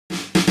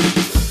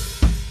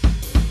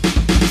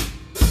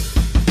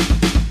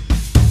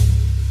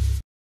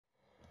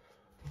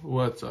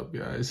What's up,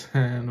 guys,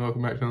 and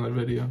welcome back to another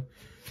video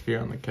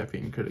here on the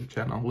Caffeine Critic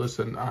channel.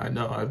 Listen, I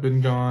know I've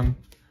been gone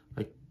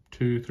like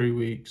 2-3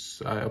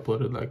 weeks. I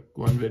uploaded like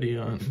one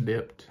video and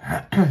dipped.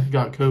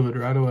 Got COVID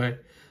right away.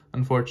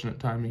 Unfortunate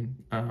timing.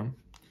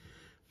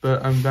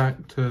 But I'm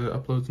back to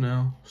uploads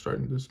now,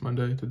 starting this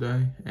Monday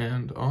today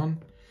and on.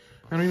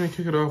 And I'm gonna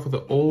kick it off with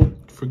an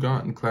old,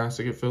 forgotten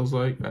classic. It feels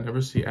like I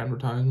never see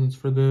advertisements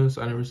for this.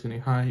 I never see any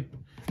hype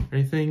or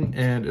anything,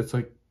 and it's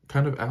like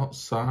kind of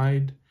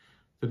outside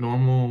the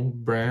normal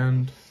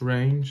brand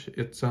range.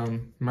 It's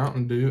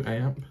Mountain Dew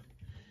Amp,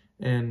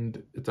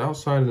 and it's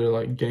outside of their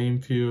like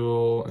Game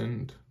Fuel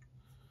and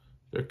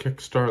their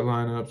Kickstart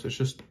lineups. It's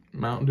just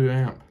Mountain Dew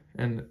Amp,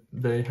 and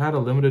they had a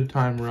limited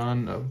time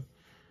run of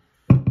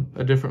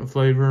a different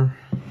flavor.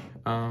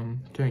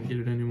 Can't get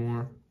it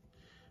anymore,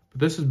 but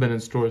this has been in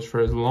stores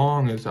for as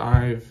long as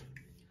I've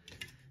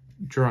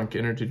drunk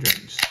energy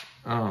drinks.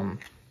 I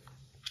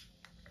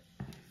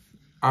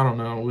don't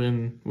know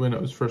when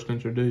it was first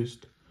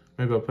introduced.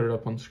 Maybe I'll put it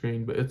up on the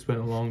screen, but it's been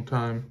a long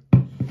time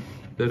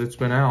that it's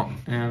been out.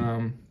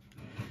 And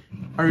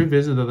I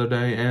revisited the other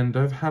day, and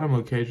I've had them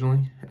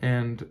occasionally,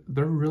 and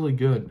they're really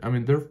good. I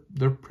mean,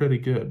 they're pretty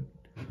good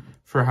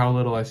for how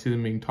little I see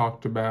them being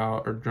talked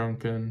about or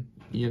drunken,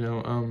 you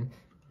know.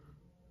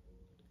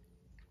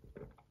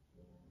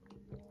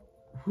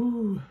 I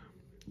mean,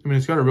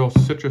 it's got a real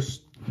citrus,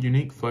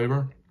 unique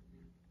flavor.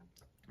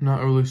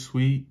 Not really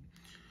sweet.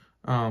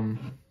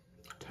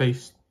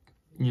 Taste,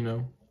 you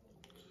know,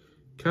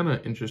 kind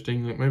of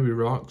interesting, like maybe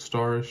rock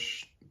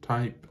starish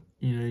type.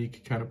 You know, you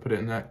could kind of put it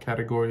in that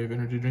category of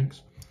energy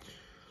drinks.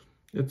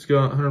 It's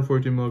got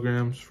 142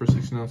 milligrams for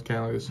 16 ounce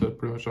calories, so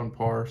pretty much on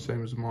par,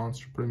 same as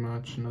Monster, pretty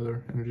much, and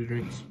other energy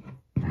drinks.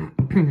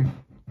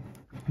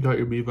 Got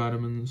your B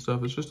vitamins and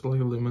stuff. It's just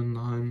like a lemon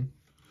lime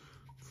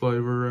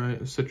flavor,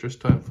 right? A citrus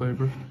type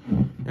flavor.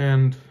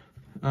 And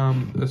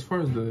as far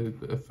as the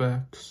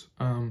effects,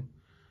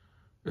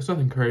 it's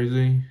nothing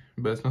crazy,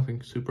 but it's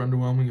nothing super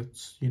underwhelming.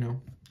 It's, you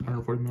know,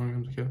 140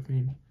 milligrams of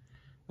caffeine.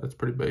 That's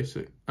pretty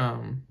basic,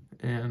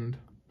 and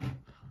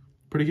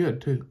pretty good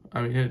too.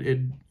 I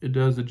mean, it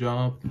does the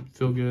job.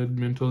 Feel good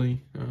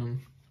mentally.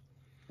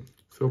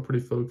 Feel pretty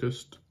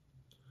focused.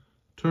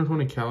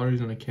 220 calories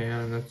in a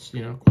can, and that's,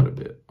 you know, quite a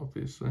bit,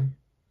 obviously.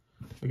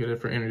 Look at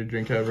it for energy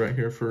drink I have right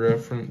here for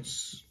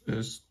reference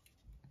is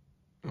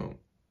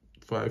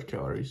 5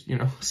 calories, you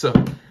know. So,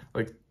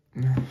 like,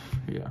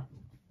 yeah.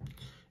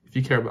 If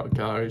you care about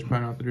calories,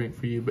 probably not the drink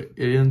for you, but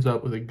it ends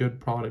up with a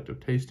good product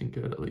of tasting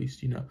good, at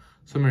least, you know.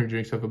 Some energy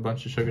drinks have a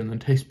bunch of sugar and then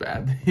taste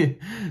bad.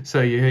 So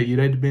you'd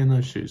hate to be in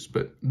those shoes,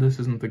 but this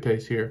isn't the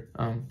case here.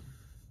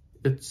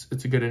 It's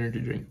a good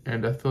energy drink,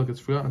 and I feel like it's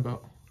forgotten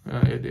about.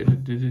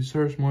 It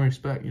deserves more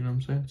respect, you know what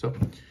I'm saying? So,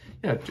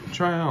 yeah,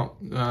 try out.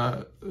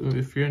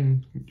 If you're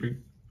in your,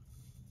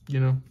 you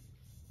know,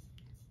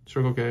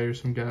 Circle K or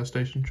some gas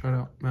station, try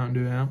out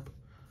Mountain Dew Amp.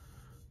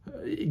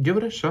 Give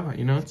it a shot,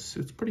 you know, it's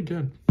pretty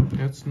good.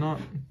 It's not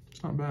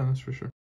bad, that's for sure.